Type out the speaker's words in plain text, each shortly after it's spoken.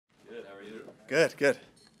Good, good.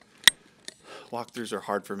 Walkthroughs are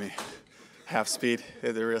hard for me. Half speed.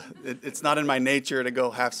 It's not in my nature to go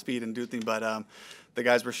half speed and do things, but the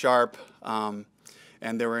guys were sharp and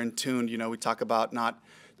they were in tune. You know, we talk about not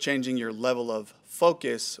changing your level of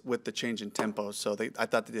focus with the change in tempo. So I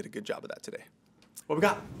thought they did a good job of that today. What we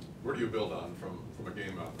got? Where do you build on from a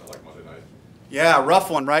game like Monday night? Yeah, rough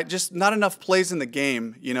one, right? Just not enough plays in the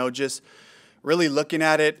game. You know, just really looking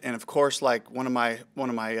at it, and of course, like one of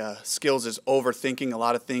my skills is overthinking a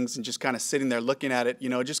lot of things and just kind of sitting there looking at it. You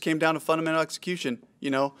know, it just came down to fundamental execution.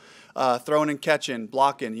 You know, throwing and catching,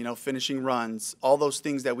 blocking. You know, finishing runs, all those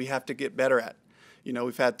things that we have to get better at. You know,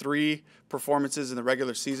 we've had 3 performances in the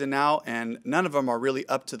regular season now, and none of them are really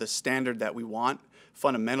up to the standard that we want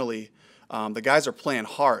fundamentally. The guys are playing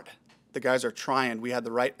hard. The guys are trying. We had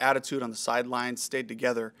the right attitude on the sidelines, stayed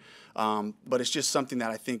together. But it's just something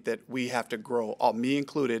that I think that we have to grow, me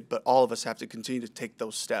included, but all of us have to continue to take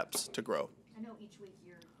those steps to grow. I know each week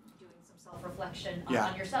you're doing some self-reflection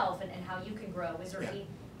on yourself and how you can grow.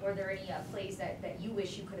 Were there any plays that you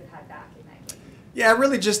wish you could have had back in that game? Yeah,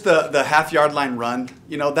 really just the half-yard line run.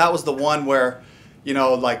 You know, that was the one where, you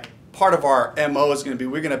know, like part of our MO is going to be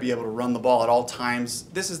we're going to be able to run the ball at all times.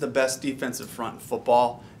 This is the best defensive front in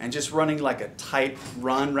football, and just running like a tight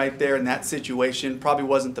run right there in that situation probably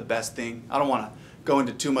wasn't the best thing. I don't want to go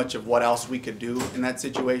into too much of what else we could do in that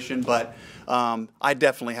situation, but I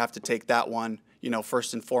definitely have to take that one, you know,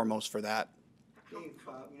 first and foremost for that. Dave,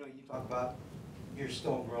 you know, you talk about you're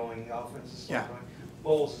still growing, the offense is still Yeah. growing.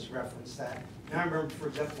 Bowles has referenced that. And I remember, for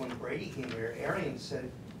example, when Brady came here, Arian said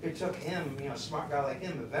it took him, you know, a smart guy like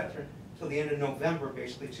him, a veteran, till the end of November,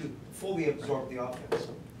 basically, to fully absorb the offense.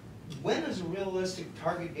 When is a realistic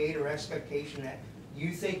target date or expectation that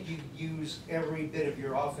you think you use every bit of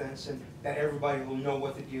your offense and that everybody will know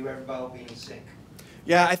what to do, everybody will be in sync?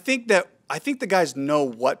 Yeah, I think the guys know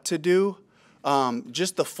what to do.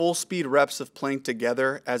 Just the full speed reps of playing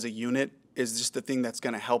together as a unit is just the thing that's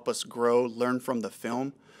going to help us grow, learn from the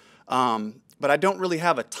film. But I don't really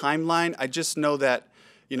have a timeline. I just know that,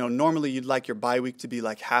 you know, normally you'd like your bye week to be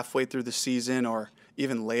like halfway through the season or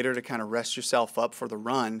even later to kind of rest yourself up for the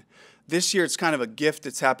run. This year it's kind of a gift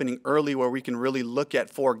that's happening early where we can really look at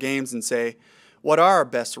 4 games and say, what are our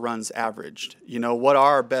best runs averaged? You know, what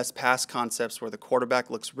are our best pass concepts where the quarterback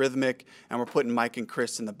looks rhythmic and we're putting Mike and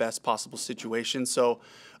Chris in the best possible situation. So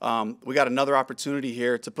we got another opportunity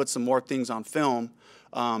here to put some more things on film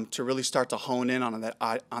to really start to hone in on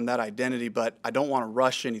that identity, but I don't want to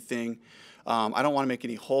rush anything. I don't want to make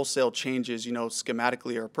any wholesale changes, you know,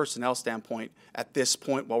 schematically or personnel standpoint at this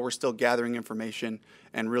point while we're still gathering information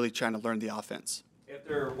and really trying to learn the offense.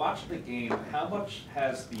 After watching the game, how much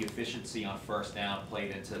has the efficiency on first down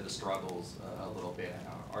played into the struggles a little bit?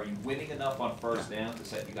 Are you winning enough on first down to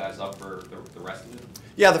set you guys up for the rest of it?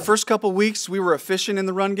 Yeah, the first couple weeks we were efficient in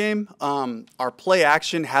the run game. Our play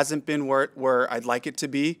action hasn't been where I'd like it to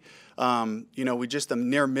be. You know, we just a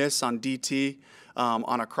near miss on DT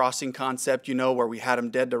on a crossing concept, you know, where we had them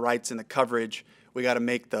dead to rights in the coverage. We got to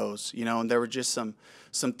make those, you know, and there were just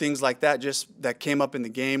some things like that that came up in the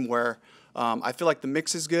game where I feel like the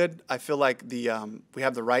mix is good. I feel like we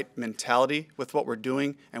have the right mentality with what we're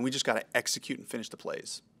doing, and we just got to execute and finish the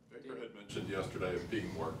plays. Baker had mentioned yesterday of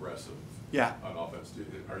being more aggressive on offense.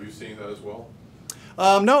 Are you seeing that as well?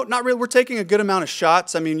 No, not really. We're taking a good amount of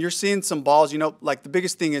shots. I mean, you're seeing some balls, you know, like the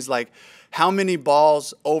biggest thing is like how many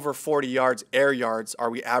balls over 40 yards, air yards, are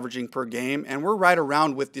we averaging per game? And we're right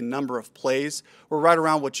around with the number of plays. We're right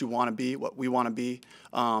around what you want to be, what we want to be.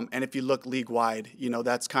 And if you look league-wide, you know,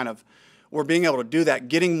 that's kind of, we're being able to do that.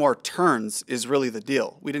 Getting more turns is really the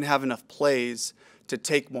deal. We didn't have enough plays to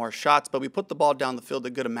take more shots, but we put the ball down the field a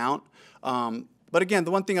good amount. But again,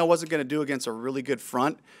 the one thing I wasn't going to do against a really good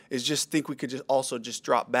front is just think we could just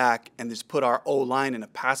drop back and just put our O-line in a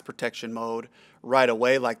pass protection mode right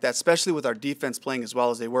away like that, especially with our defense playing as well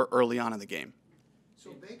as they were early on in the game.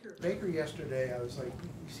 So Baker yesterday, I was like,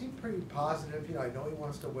 he seemed pretty positive. You know, I know he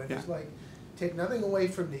wants to win. Yeah. He's like, take nothing away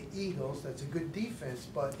from the Eagles. That's a good defense,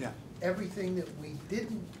 but everything that we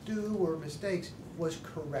didn't do or mistakes was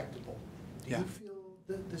correctable. Do you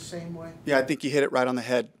feel the same way? Yeah, I think you hit it right on the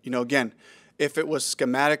head. You know, again, if it was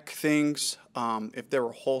schematic things, if there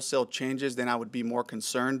were wholesale changes, then I would be more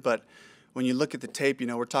concerned. But when you look at the tape, you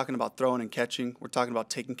know, we're talking about throwing and catching. We're talking about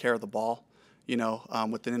taking care of the ball, you know,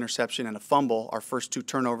 with an interception and a fumble, our first 2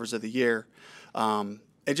 turnovers of the year.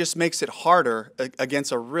 It just makes it harder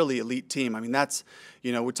against a really elite team. I mean, that's,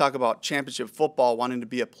 you know, we talk about championship football, wanting to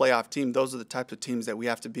be a playoff team. Those are the types of teams that we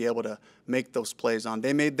have to be able to make those plays on.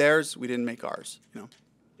 They made theirs. We didn't make ours, you know.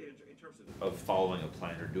 In terms of following a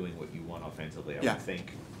plan or doing what you want offensively, I would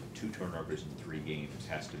think 2 turnovers in 3 games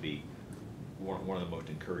has to be one of the most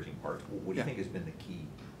encouraging parts. What do you think has been the key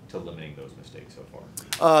to limiting those mistakes so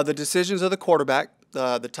far? The decisions of the quarterback,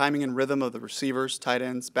 the timing and rhythm of the receivers, tight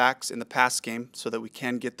ends, backs in the pass game, so that we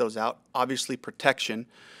can get those out. Obviously, protection.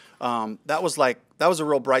 That was a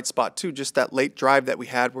real bright spot too. Just that late drive that we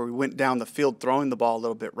had, where we went down the field throwing the ball a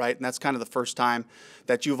little bit, right? And that's kind of the first time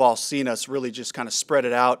that you've all seen us really just kind of spread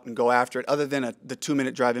it out and go after it. Other than the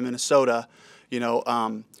 2-minute drive in Minnesota,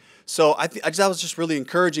 So that was just really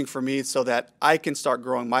encouraging for me, so that I can start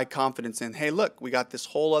growing my confidence in, hey, look, we got this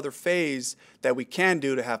whole other phase that we can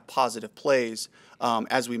do to have positive plays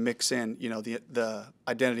as we mix in, the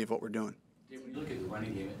identity of what we're doing. When you look at the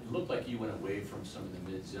running game, it looked like you went away from some of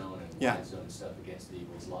the mid-zone and wide zone stuff against the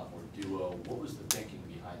Eagles, a lot more duo. What was the thinking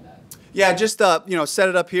behind that? Yeah, just set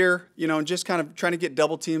it up here, and just kind of trying to get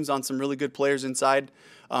double teams on some really good players inside.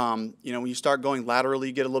 When you start going laterally,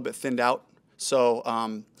 you get a little bit thinned out. So,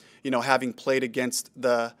 having played against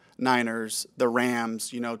the Niners, the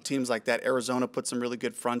Rams, teams like that, Arizona put some really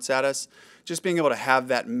good fronts at us. Just being able to have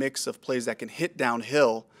that mix of plays that can hit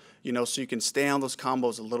downhill, so you can stay on those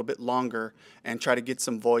combos a little bit longer and try to get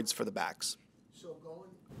some voids for the backs. So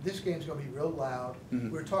this game's going to be real loud. We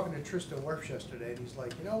were talking to Tristan Wirfs yesterday, and he's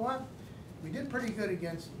like, you know what? We did pretty good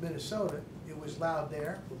against Minnesota. It was loud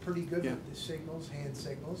there. We're pretty good with the signals, hand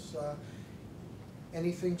signals.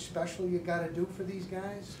 Anything special you got to do for these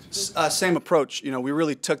guys? Same approach. We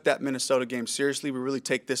really took that Minnesota game seriously. We really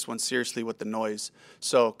take this one seriously with the noise.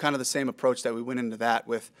 So kind of the same approach that we went into that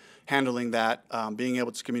with, handling that, being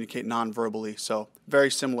able to communicate non-verbally. So very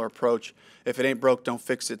similar approach. If it ain't broke, don't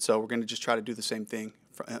fix it. So we're going to just try to do the same thing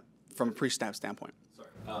from a pre-snap standpoint.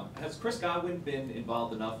 Has Chris Godwin been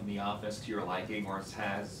involved enough in the offense to your liking, or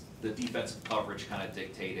has the defensive coverage kind of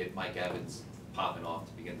dictated Mike Evans popping off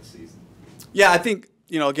to begin the season? Yeah, I think,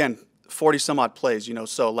 again, 40-some-odd plays,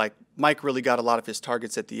 so like Mike really got a lot of his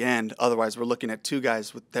targets at the end. Otherwise, we're looking at two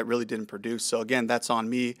guys that really didn't produce. So, again, that's on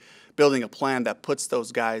me building a plan that puts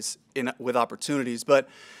those guys in with opportunities. But,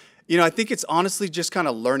 I think it's honestly just kind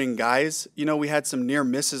of learning guys. We had some near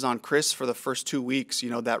misses on Chris for the first 2 weeks,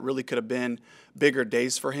 that really could have been bigger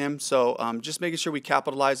days for him. So just making sure we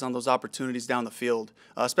capitalize on those opportunities down the field,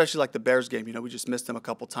 especially like the Bears game. We just missed him a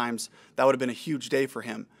couple times. That would have been a huge day for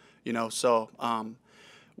him. So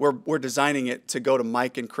we're designing it to go to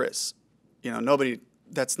Mike and Chris.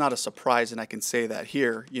 That's not a surprise, and I can say that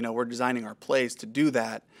here. We're designing our plays to do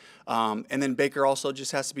that. And then Baker also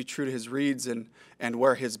just has to be true to his reads and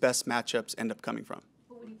where his best matchups end up coming from.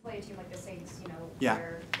 But when you play a team like the Saints, Yeah.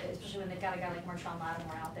 where, especially when they've got a guy like Marshawn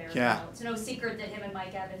Lattimore out there, Yeah. It's no secret that him and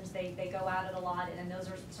Mike Evans, they go at it a lot, and those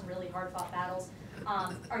are some really hard-fought battles.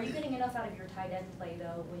 Are you getting enough out of your tight end play,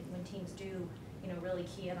 though, when teams do really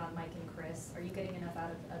key in on Mike and Chris? Are you getting enough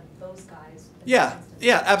out of those guys? Yeah,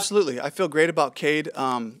 absolutely. I feel great about Cade.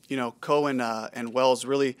 Coe and Wells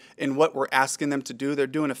really, in what we're asking them to do, they're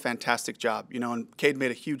doing a fantastic job. And Cade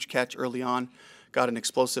made a huge catch early on, got an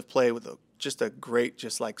explosive play with just a great,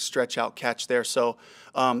 stretch out catch there. So,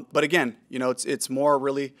 but again, it's more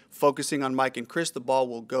really focusing on Mike and Chris. The ball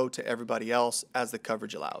will go to everybody else as the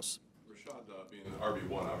coverage allows. Being an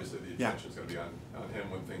RB1, obviously the attention is going to be on him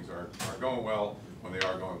when things aren't going well, when they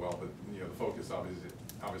are going well. But the focus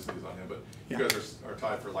obviously is on him. But you guys are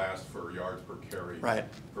tied for last for yards per carry. Right.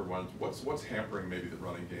 For one, what's hampering maybe the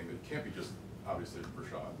running game? It can't be just obviously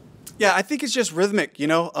Rashad. Yeah, I think it's just rhythmic.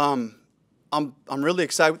 I'm really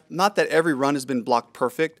excited. Not that every run has been blocked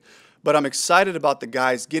perfect, but I'm excited about the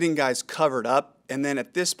guys getting guys covered up. And then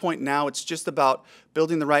at this point now, it's just about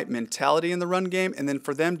building the right mentality in the run game, and then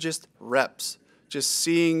for them, just reps. Just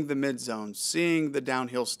seeing the mid zone, seeing the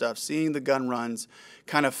downhill stuff, seeing the gun runs,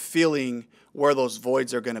 kind of feeling where those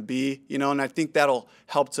voids are going to be, and I think that'll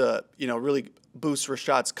help to, really boost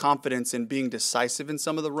Rashad's confidence in being decisive in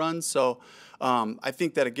some of the runs. So I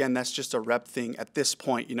think that, again, that's just a rep thing at this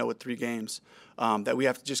point, with 3 games, that we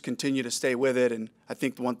have to just continue to stay with it. And I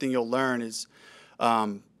think the one thing you'll learn is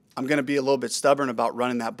I'm going to be a little bit stubborn about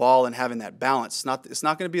running that ball and having that balance. It's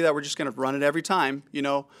not going to be that we're just going to run it every time,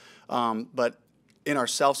 but in our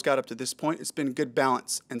self-scout up to this point, it's been good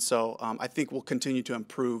balance. And so I think we'll continue to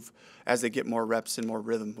improve as they get more reps and more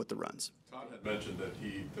rhythm with the runs. Todd had mentioned that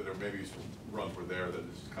there maybe some runs were there that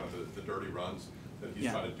is kind of the dirty runs that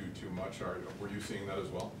he's trying to do too much. Were you seeing that as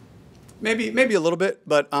well? Maybe a little bit,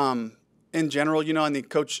 but in general, I think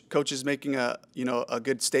coach is making a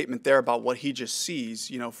good statement there about what he just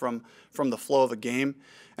sees, from the flow of a game.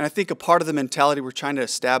 And I think a part of the mentality we're trying to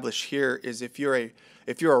establish here is if you're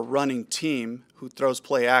a running team who throws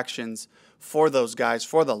play actions for those guys,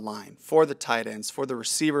 for the line, for the tight ends, for the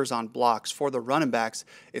receivers on blocks, for the running backs,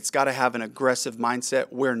 it's got to have an aggressive mindset.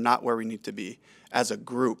 We're not where we need to be. as a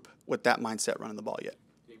group with that mindset running the ball yet.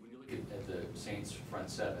 When you look at the Saints front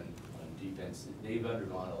seven on defense, they've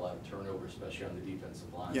undergone a lot of turnover, especially on the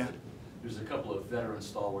defensive line. Yeah. But there's a couple of veteran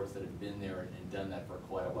stalwarts that have been there and done that for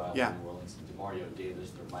quite a while Yeah. in New Orleans. Demario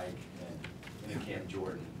Davis, their Mike, and Cam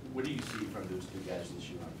Jordan. What do you see from those two guys this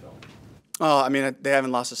year on film? Oh, I mean, they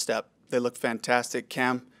haven't lost a step. They look fantastic.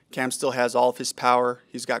 Cam still has all of his power.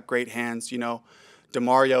 He's got great hands, you know.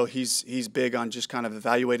 Demario, he's big on just kind of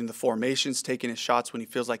evaluating the formations, taking his shots when he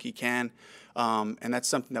feels like he can. And that's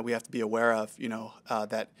something that we have to be aware of, you know,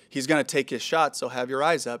 that he's going to take his shot, so have your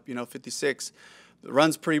eyes up, you know, 56. The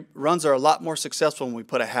runs are a lot more successful when we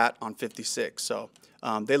put a hat on 56. So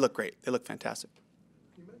they look great. They look fantastic.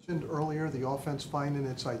 You mentioned earlier the offense finding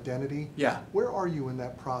its identity. Yeah. Where are you in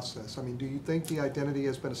that process? I mean, do you think the identity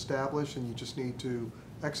has been established and you just need to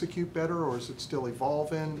execute better, or is it still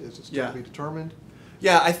evolving? Is it still to be determined?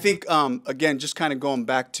 Yeah, I think, again, just kind of going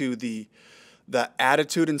back to the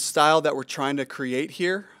attitude and style that we're trying to create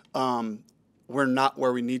here, we're not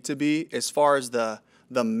where we need to be. As far as the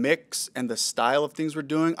mix and the style of things we're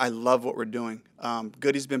doing, I love what we're doing.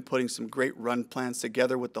 Goody's been putting some great run plans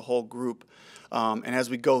together with the whole group. And as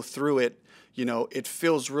we go through it, you know, it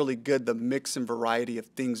feels really good, the mix and variety of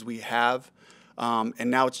things we have. And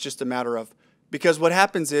now it's just a matter of, because what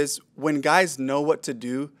happens is when guys know what to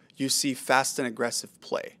do, you see fast and aggressive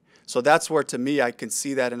play. So that's where, to me, I can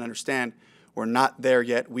see that and understand we're not there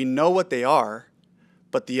yet. We know what they are,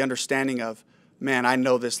 but the understanding of, man, I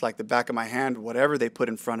know this like the back of my hand. Whatever they put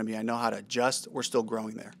in front of me, I know how to adjust. We're still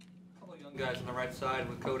growing there. A couple of young guys on the right side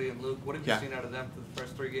with Cody and Luke. What have you seen out of them for the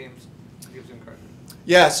first 3 games? What gives you encouragement?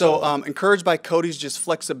 Yeah, so encouraged by Cody's just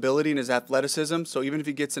flexibility and his athleticism. So even if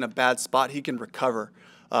he gets in a bad spot, he can recover.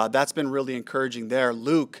 That's been really encouraging there.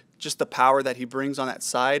 Luke, just the power that he brings on that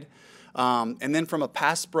side. And then from a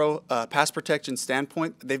pass protection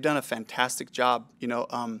standpoint, they've done a fantastic job. You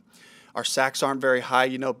know, our sacks aren't very high.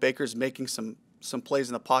 You know, Baker's making some plays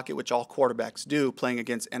in the pocket, which all quarterbacks do, playing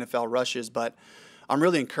against NFL rushes. But I'm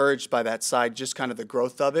really encouraged by that side, just kind of the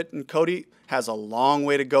growth of it. And Cody has a long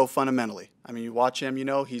way to go fundamentally. I mean, you watch him, you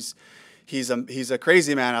know, he's a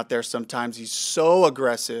crazy man out there sometimes. He's so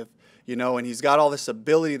aggressive, you know, and he's got all this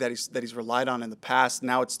ability that he's relied on in the past.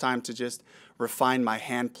 Now it's time to just refine my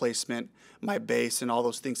hand placement, my base, and all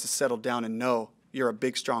those things to settle down and know you're a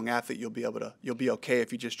big, strong athlete. You'll be okay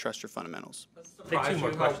if you just trust your fundamentals. Take 2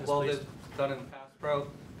 more questions, well, please. They've done in the past pro.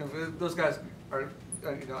 Those guys are,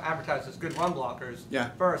 you know, advertised as good run blockers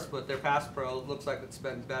first, but their pass pro looks like it's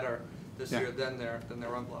been better this year than their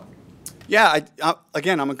run block. Yeah,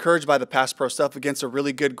 again, I'm encouraged by the pass pro stuff against a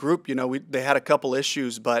really good group. You know, they had a couple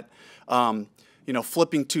issues, but you know,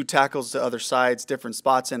 flipping 2 tackles to other sides, different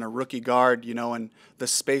spots, and a rookie guard, you know, and the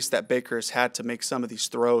space that Baker has had to make some of these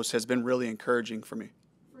throws has been really encouraging for me.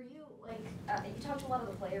 For you, like, you talk to a lot of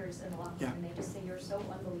the players in the locker room, and they just say you're so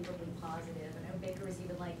unbelievably positive. I know Baker was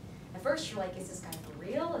even like, at first you're like, is this guy for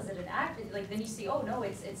real? Is it an act? Like, then you see, oh no,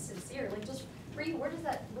 it's sincere. Like, just for you, where does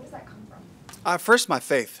that come from? First, my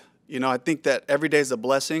faith. You know, I think that every day is a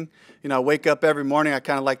blessing. You know, I wake up every morning. I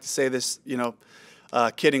kind of like to say this, you know,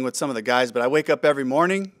 kidding with some of the guys, but I wake up every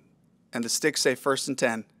morning and the sticks say 1st and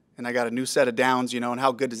 10, and I got a new set of downs, you know, and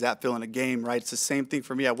how good does that feel in a game, right? It's the same thing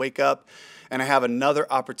for me. I wake up and I have another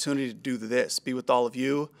opportunity to do this, be with all of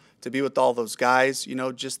you, to be with all those guys, you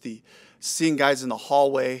know, just seeing guys in the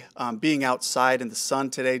hallway, being outside in the sun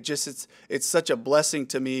today, just it's such a blessing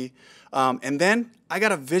to me. And then I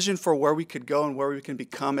got a vision for where we could go and where we can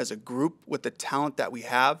become as a group with the talent that we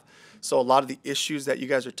have. So a lot of the issues that you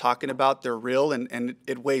guys are talking about, they're real, and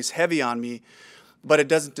it weighs heavy on me, but it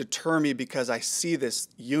doesn't deter me because I see this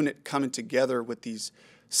unit coming together with these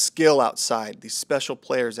skill outside, these special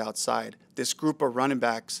players outside, this group of running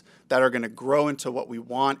backs that are going to grow into what we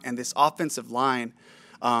want, and this offensive line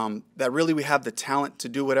that really we have the talent to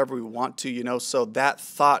do whatever we want to, you know. So that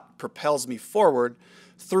thought propels me forward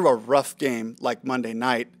through a rough game like Monday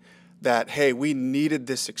night that, hey, we needed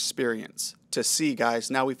this experience to see,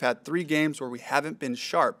 guys. Now we've had 3 games where we haven't been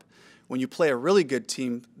sharp. When you play a really good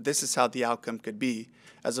team, this is how the outcome could be,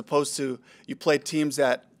 as opposed to you play teams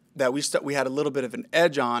that we had a little bit of an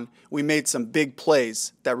edge on. We made some big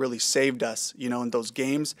plays that really saved us, you know, in those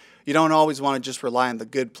games. You don't always want to just rely on the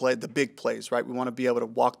big plays, right? We want to be able to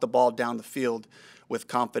walk the ball down the field with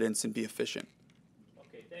confidence and be efficient.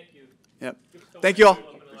 Okay, thank you. Yep. Thank you all.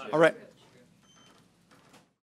 All right.